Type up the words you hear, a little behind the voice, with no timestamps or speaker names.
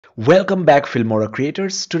Welcome back, Filmora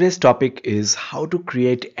creators. Today's topic is how to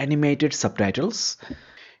create animated subtitles.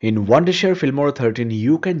 In Wondershare Filmora 13,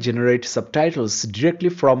 you can generate subtitles directly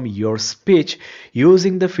from your speech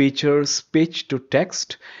using the feature Speech to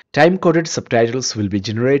Text. Time-coded subtitles will be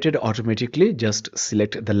generated automatically. Just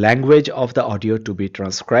select the language of the audio to be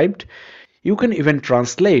transcribed. You can even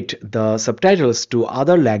translate the subtitles to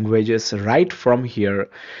other languages right from here.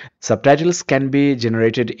 Subtitles can be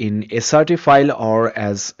generated in SRT file or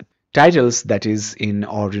as titles, that is in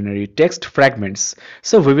ordinary text fragments.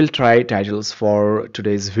 So we will try titles for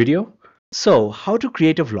today's video. So how to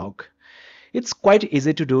create a vlog? It's quite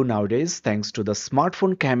easy to do nowadays thanks to the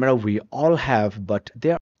smartphone camera we all have, but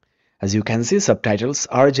as you can see, subtitles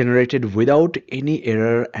are generated without any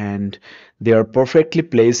error and they are perfectly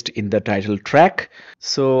placed in the title track.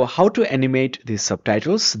 So how to animate these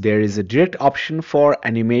subtitles? There is a direct option for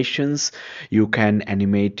animations. You can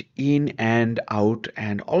animate in and out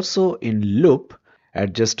and also in loop.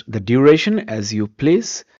 Adjust the duration as you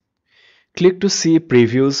please. Click to see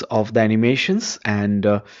previews of the animations and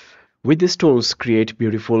with these tools create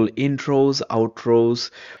beautiful intros, outros,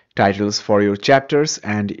 titles for your chapters.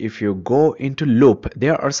 And if you go into loop,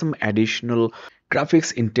 there are some additional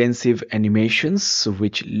graphics intensive animations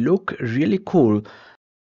which look really cool.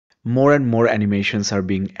 More and more animations are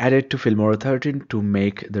being added to Filmora 13 to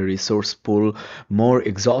make the resource pool more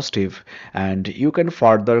exhaustive, and you can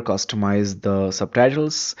further customize the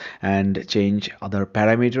subtitles and change other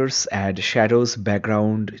parameters, add shadows,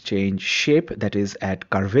 background, change shape, that is add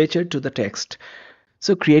curvature to the text.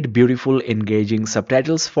 So create beautiful engaging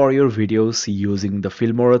subtitles for your videos using the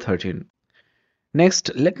Filmora 13. Next,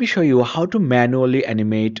 let me show you how to manually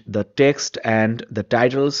animate the text and the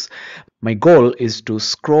titles. My goal is to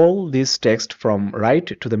scroll this text from right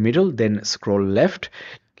to the middle, then scroll left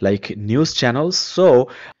like news channels. So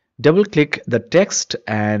double click the text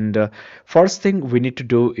and first thing we need to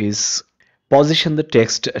do is position the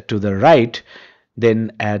text to the right,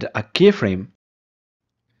 then add a keyframe.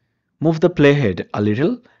 Move the playhead a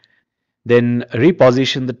little, then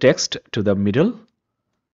reposition the text to the middle.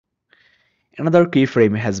 Another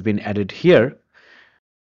keyframe has been added here.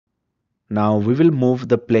 Now we will move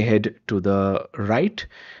the playhead to the right,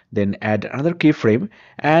 then add another keyframe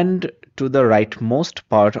and to the rightmost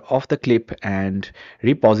part of the clip and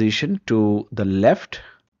reposition to the left.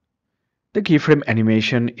 The keyframe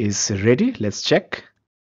animation is ready. Let's check.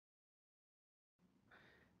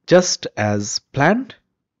 Just as planned.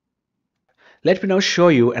 Let me now show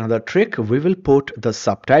you another trick. We will put the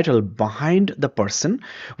subtitle behind the person,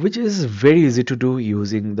 which is very easy to do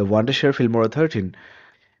using the Wondershare Filmora 13.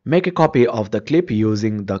 Make a copy of the clip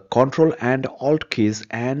using the Ctrl and Alt keys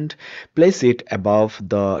and place it above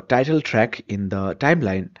the title track in the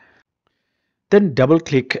timeline. Then double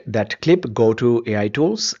click that clip, go to AI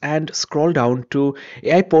tools and scroll down to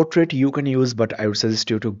AI portrait you can use, but I would suggest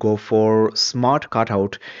you to go for smart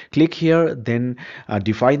cutout. Click here, then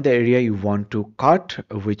define the area you want to cut,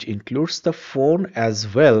 which includes the phone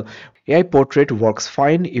as well. AI portrait works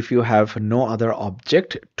fine if you have no other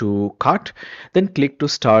object to cut. Then click to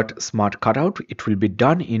start smart cutout. It will be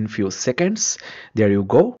done in few seconds. There you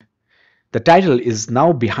go. The title is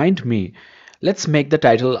now behind me. Let's make the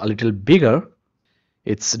title a little bigger.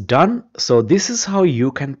 It's done. So this is how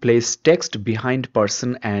you can place text behind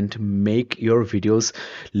person and make your videos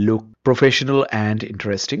look professional and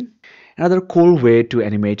interesting. Another cool way to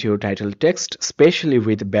animate your title text, especially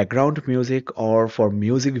with background music or for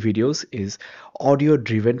music videos, is audio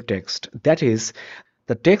driven text. That is,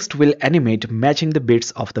 the text will animate matching the beats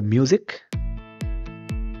of the music.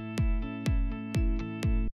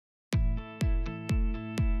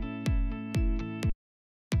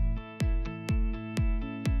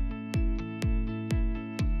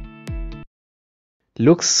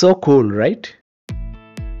 Looks so cool, right?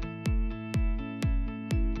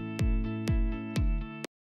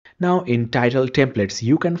 Now in title templates,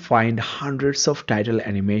 you can find hundreds of title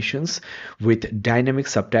animations with dynamic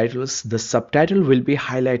subtitles. The subtitle will be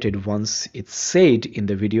highlighted once it's said in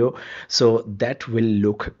the video, so that will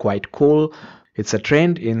look quite cool. It's a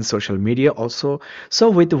trend in social media also. So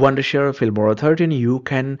with Wondershare Filmora 13, you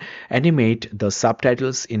can animate the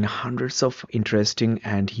subtitles in hundreds of interesting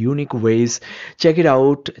and unique ways. Check it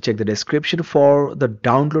out. Check the description for the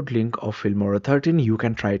download link of Filmora 13. You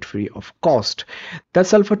can try it free of cost.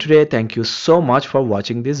 That's all for today. Thank you so much for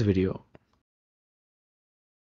watching this video.